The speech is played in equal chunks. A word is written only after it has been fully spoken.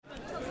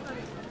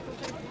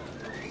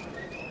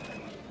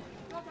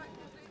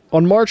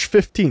On March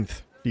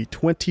 15th, the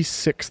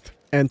 26th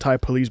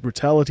anti-police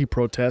brutality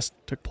protest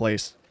took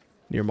place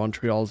near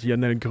Montreal's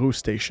Yonne-Gru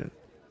station.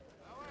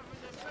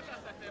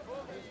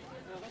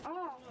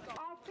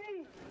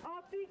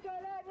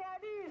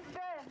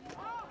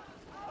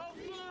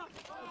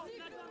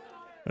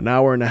 An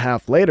hour and a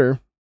half later,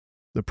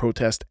 the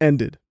protest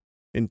ended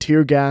in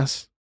tear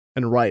gas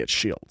and riot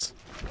shields.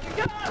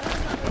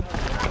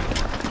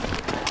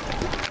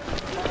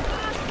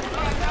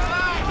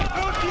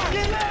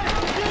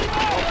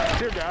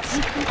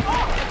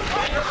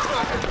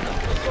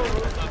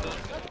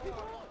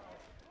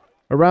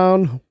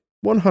 Around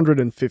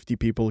 150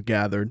 people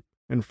gathered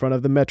in front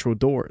of the metro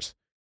doors.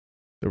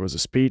 There was a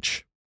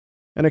speech,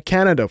 and a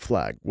Canada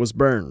flag was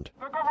burned.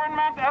 The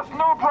government has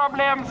no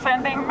problem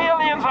sending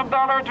millions of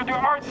dollars to the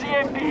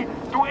RCMP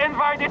to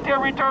invade the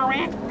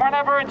territory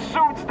whenever it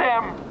suits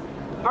them.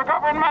 The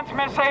government's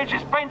message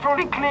is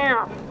painfully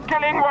clear.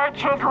 Killing white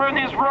children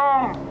is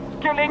wrong.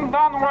 Killing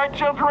non-white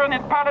children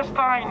in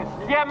Palestine,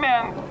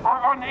 Yemen, or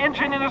on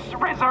indigenous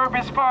reserve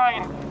is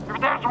fine.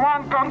 If there's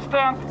one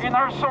constant in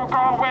our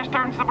so-called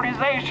Western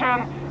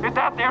civilization, it's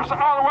that there's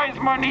always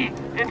money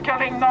in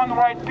killing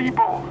non-white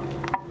people.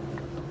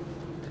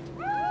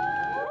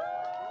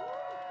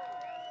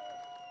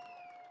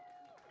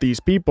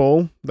 These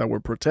people that were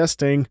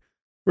protesting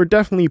were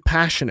definitely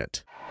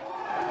passionate.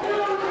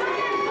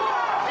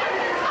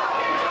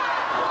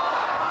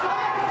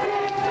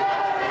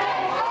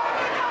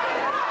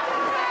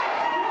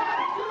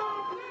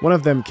 One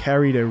of them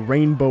carried a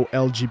rainbow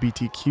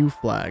LGBTQ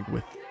flag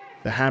with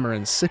the hammer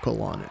and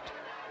sickle on it.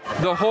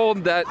 The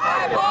hold that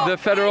the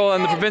federal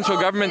and the provincial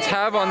governments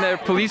have on their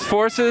police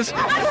forces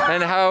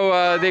and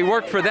how they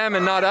work for them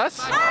and not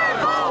us.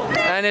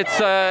 And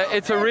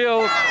it's a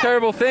real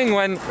terrible thing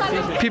when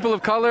people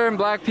of color and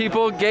black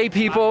people, gay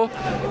people,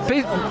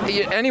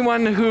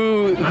 anyone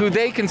who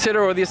they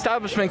consider or the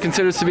establishment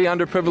considers to be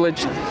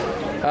underprivileged,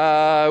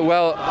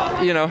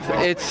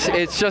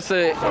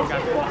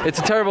 it's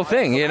a terrible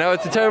thing.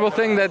 It's a terrible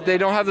thing that they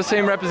don't have the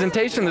same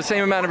representation, the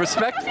same amount of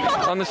respect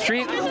on the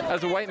street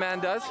as a white man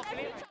does.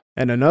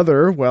 And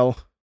another, well,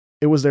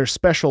 it was their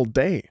special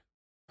day.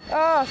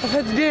 Ah, ça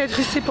fait du bien d'être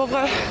ici pour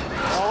vrai.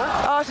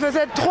 Ah, ça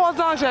faisait 3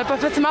 ans que j'avais pas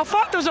fait. C'est ma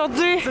fête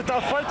aujourd'hui. C'est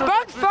ta fête aujourd'hui?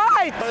 Bonne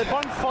fête!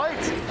 Bonne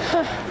fête!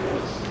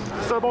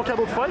 C'est un bon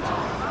cadeau de fête?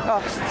 Ah,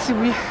 si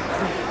oui.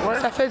 Ouais.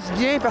 Ça fait du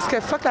bien parce que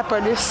fuck la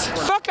police.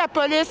 Fuck la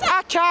police,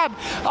 ACAB.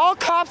 All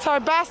cops are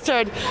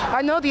bastard.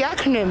 I know the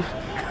acronym.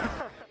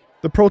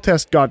 The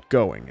protest got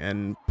going,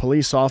 and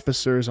police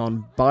officers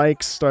on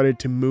bikes started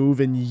to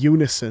move in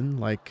unison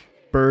like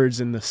birds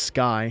in the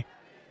sky.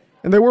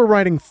 And they were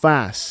riding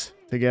fast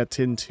to get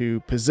into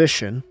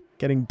position,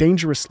 getting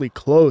dangerously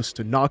close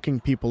to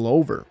knocking people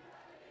over.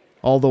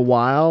 All the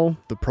while,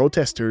 the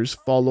protesters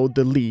followed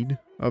the lead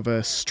of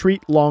a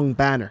street-long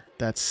banner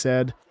that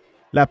said,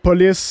 "La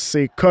police,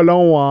 c'est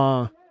colon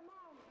en..."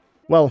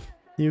 Well,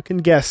 you can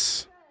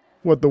guess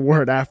what the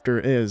word after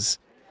is.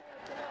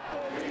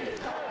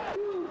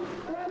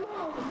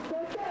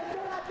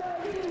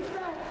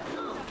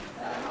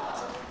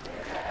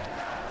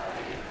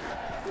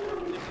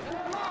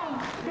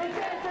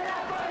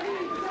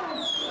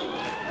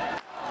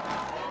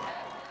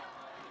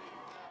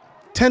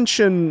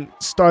 Tension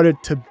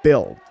started to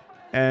build,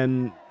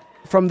 and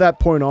from that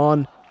point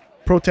on,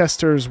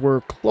 protesters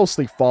were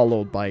closely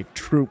followed by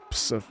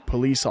troops of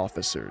police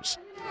officers.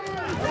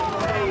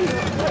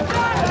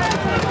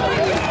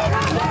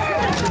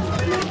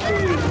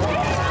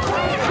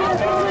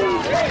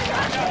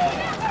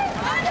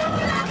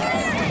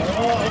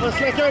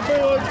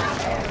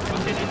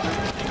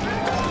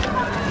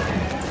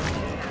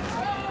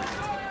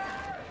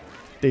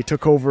 They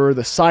took over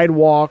the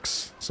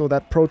sidewalks so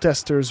that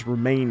protesters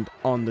remained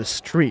on the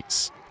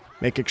streets,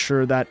 making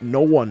sure that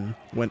no one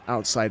went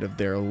outside of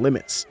their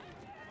limits.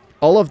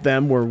 All of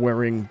them were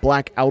wearing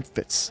black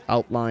outfits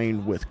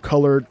outlined with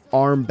colored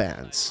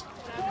armbands.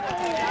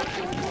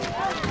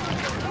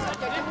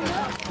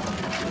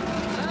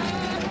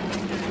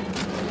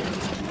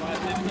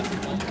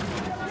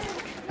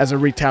 As a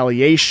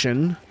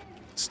retaliation,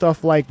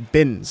 stuff like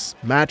bins,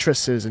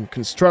 mattresses, and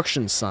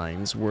construction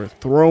signs were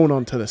thrown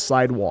onto the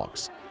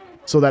sidewalks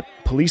so that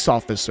police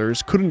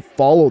officers couldn't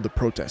follow the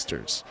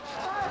protesters.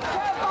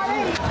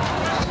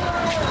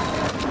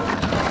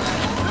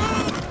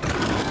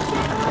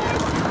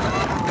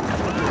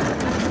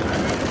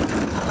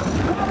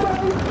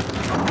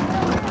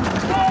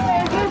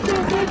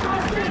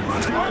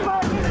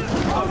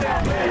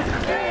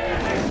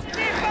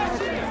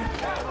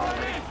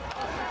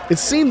 It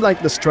seemed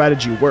like the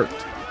strategy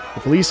worked.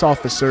 The police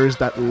officers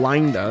that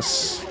lined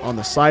us on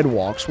the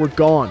sidewalks were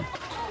gone.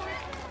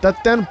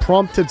 That then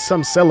prompted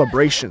some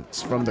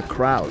celebrations from the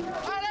crowd.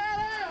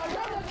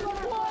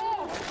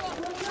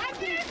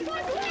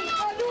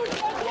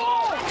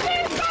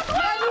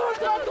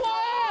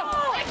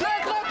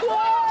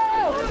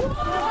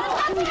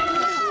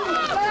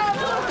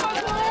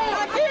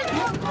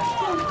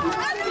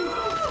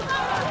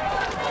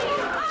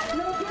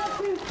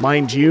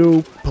 Mind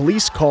you,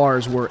 police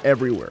cars were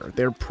everywhere.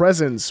 Their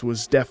presence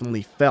was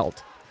definitely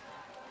felt.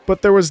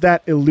 But there was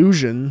that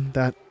illusion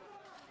that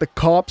the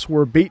cops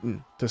were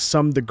beaten to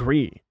some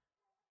degree.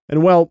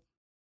 And well,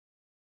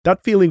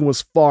 that feeling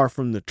was far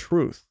from the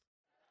truth.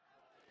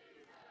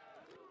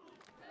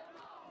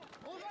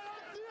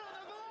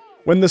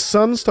 When the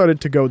sun started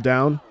to go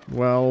down,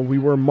 well, we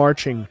were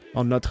marching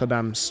on Notre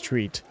Dame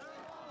Street.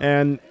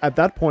 And at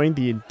that point,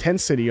 the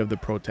intensity of the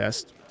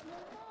protest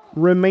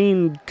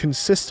remained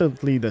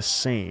consistently the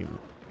same.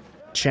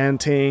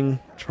 Chanting,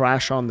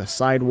 trash on the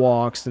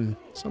sidewalks, and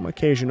some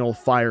occasional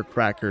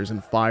firecrackers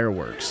and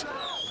fireworks.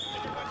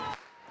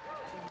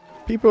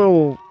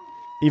 People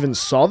even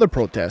saw the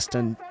protest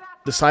and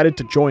decided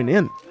to join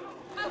in.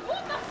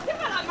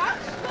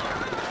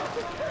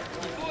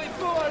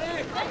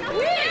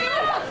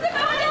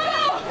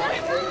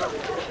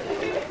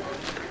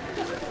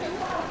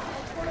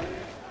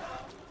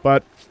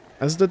 But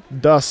as the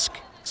dusk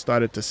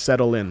started to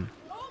settle in,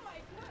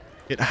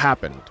 it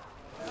happened.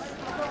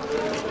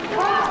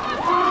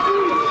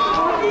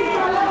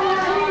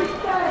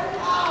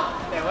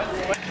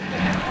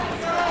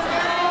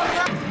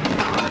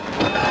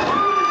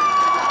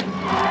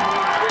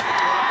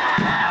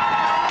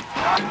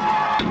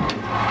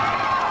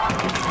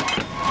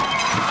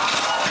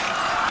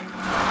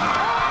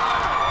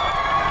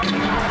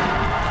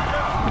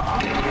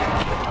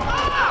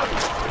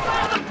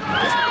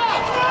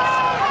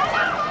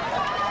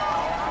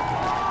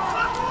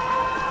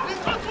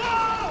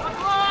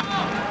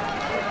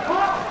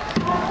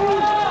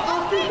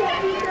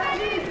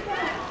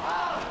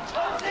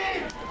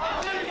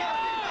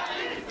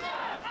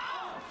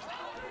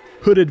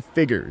 Hooded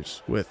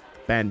figures with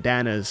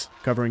bandanas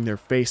covering their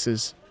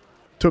faces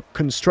took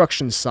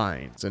construction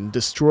signs and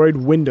destroyed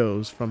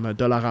windows from a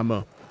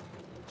Dollarama.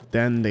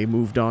 Then they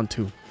moved on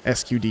to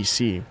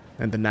SQDC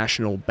and the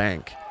National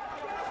Bank.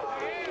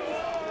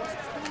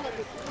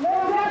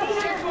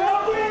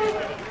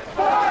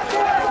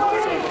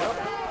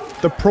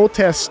 The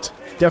protest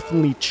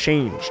definitely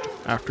changed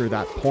after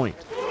that point.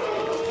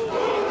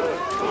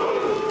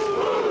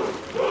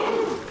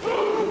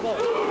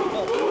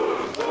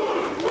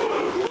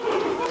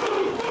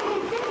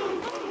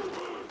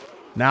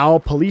 Now,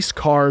 police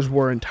cars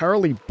were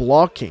entirely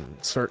blocking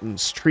certain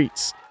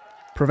streets,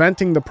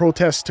 preventing the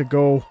protest to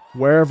go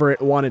wherever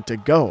it wanted to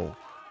go.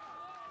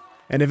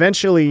 And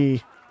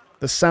eventually,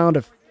 the sound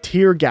of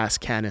tear gas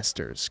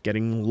canisters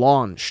getting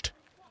launched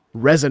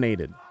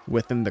resonated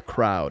within the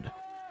crowd.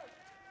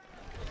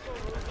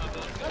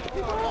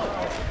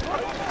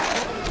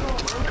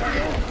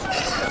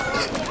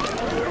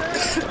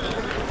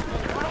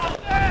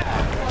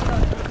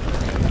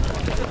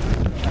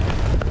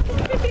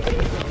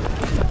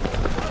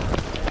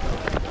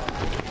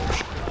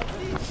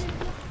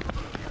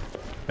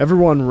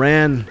 Everyone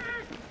ran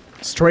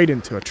straight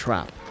into a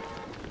trap.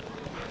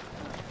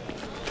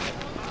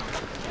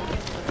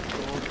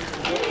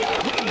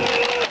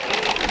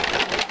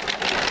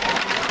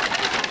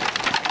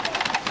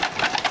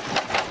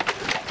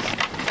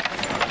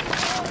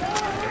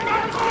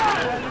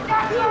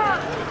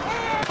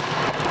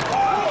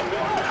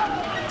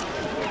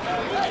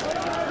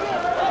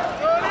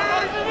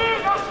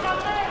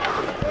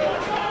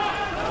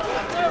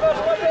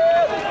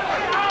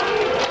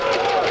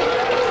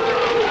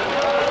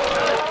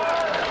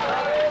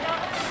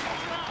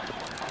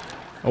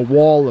 A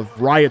wall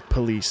of riot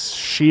police,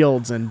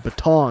 shields and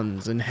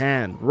batons in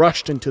hand,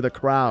 rushed into the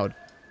crowd,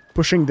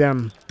 pushing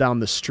them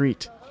down the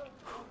street.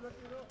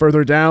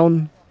 Further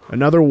down,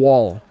 another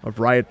wall of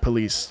riot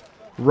police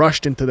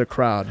rushed into the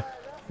crowd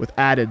with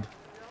added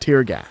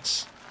tear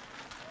gas.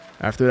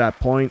 After that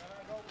point,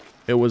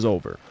 it was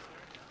over.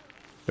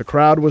 The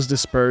crowd was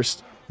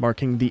dispersed,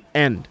 marking the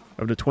end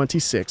of the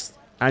 26th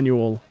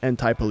annual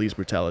anti-police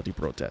brutality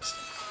protest,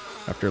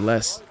 after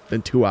less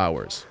than 2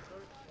 hours.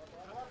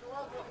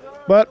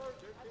 But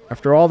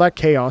after all that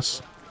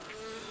chaos,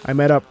 I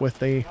met up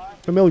with a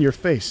familiar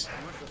face.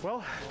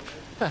 Well,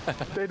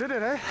 they did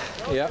it, eh?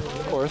 Yeah,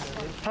 of course.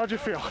 How'd you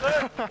feel?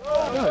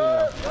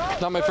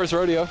 Not my first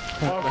rodeo.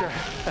 Okay.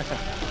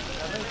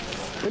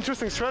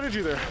 Interesting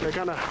strategy there. They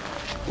kind of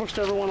pushed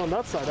everyone on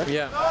that side, eh?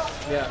 Yeah.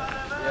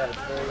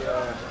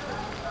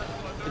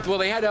 It's very, well,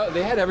 they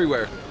had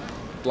everywhere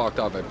blocked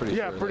off, I'm pretty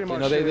sure. Yeah, pretty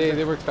much. You know,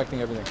 they were expecting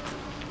everything.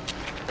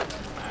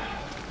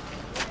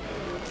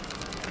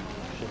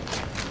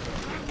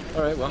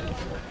 All right, well,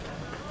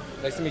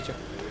 nice to meet you.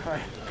 Hi,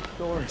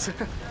 no worries.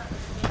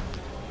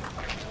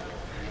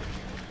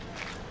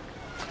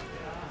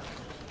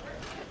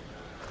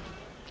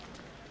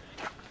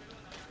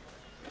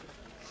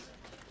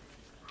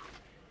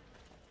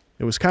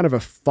 It was kind of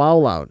a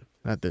fallout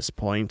at this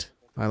point.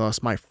 I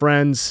lost my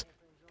friends,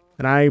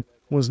 and I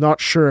was not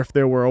sure if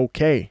they were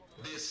okay.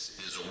 This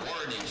is a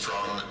warning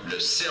from le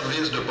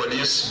service de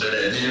police de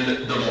la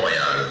ville de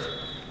Montréal.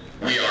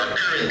 We are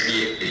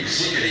currently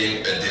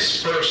executing a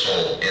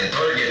dispersal and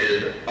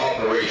targeted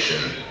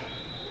operation.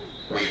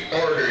 We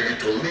order you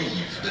to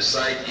leave the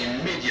site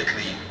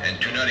immediately and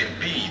do not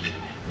impede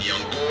the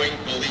ongoing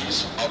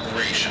police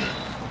operation.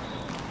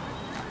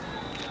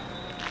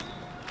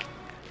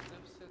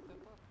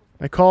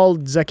 I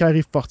called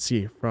Zachary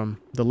Fortier from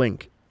the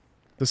Link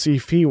to see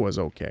if he was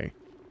okay,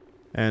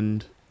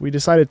 and we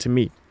decided to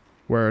meet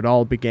where it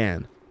all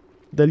began,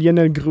 the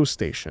Lionel Groux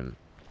station.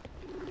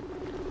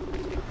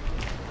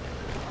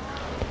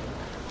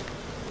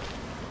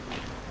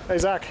 Hey,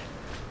 Zach.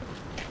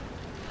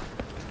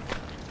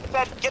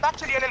 Said, get back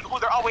to Lionel Groux.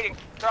 They're all waiting.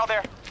 They're all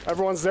there.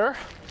 Everyone's there?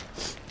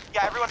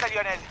 Yeah, everyone's at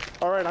Lionel.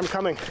 All right, I'm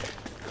coming.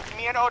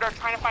 Me and Ode are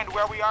trying to find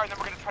where we are, and then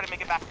we're going to try to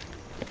make it back.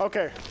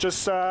 Okay,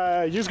 just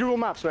use Google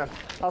Maps, man.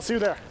 I'll see you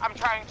there. I'm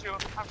trying to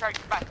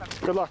get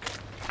back. Good luck.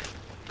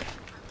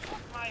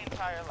 My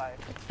entire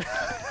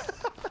life.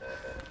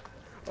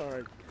 All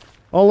right.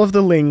 All of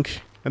the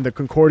Link and the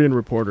Concordian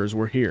reporters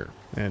were here,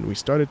 and we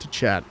started to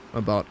chat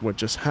about what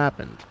just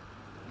happened.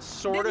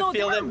 Sort of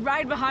feel them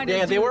right behind us.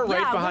 Yeah, they were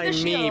right behind with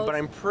the me, shield. but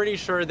I'm pretty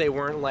sure they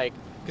weren't like,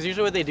 because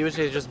usually what they do is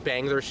they just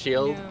bang their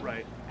shield,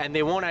 Right. and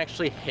they won't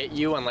actually hit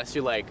you unless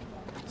you like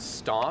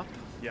stop.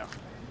 Yeah.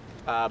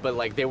 But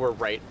like they were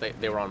right,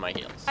 they were on my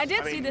heels. I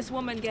did see this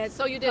woman get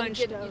So you didn't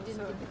punched get, though, you didn't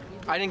so.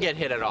 I didn't get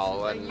hit at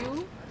all. And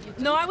you?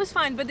 No, I was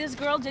fine, but this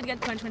girl did get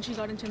punched when she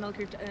got into an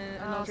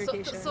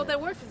altercation. So there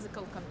were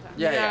physical contact.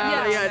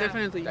 yeah,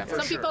 definitely.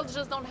 Some people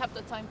just don't have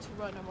the time to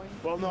run away.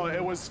 Well, no,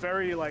 it was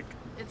very like.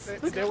 It's There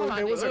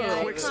was a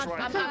traumatic. quick strike.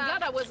 I'm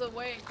glad I was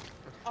away.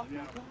 And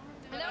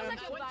that was like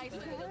a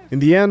bicycle. In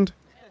the end,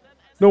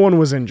 no one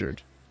was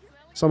injured.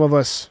 Some of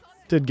us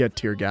did get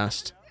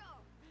tear-gassed,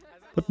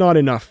 but not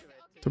enough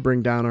to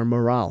bring down our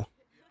morale.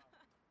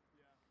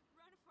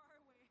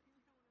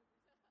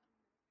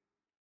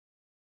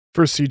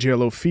 For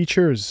CJLO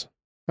Features,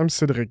 I'm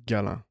Cedric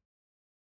Gallant.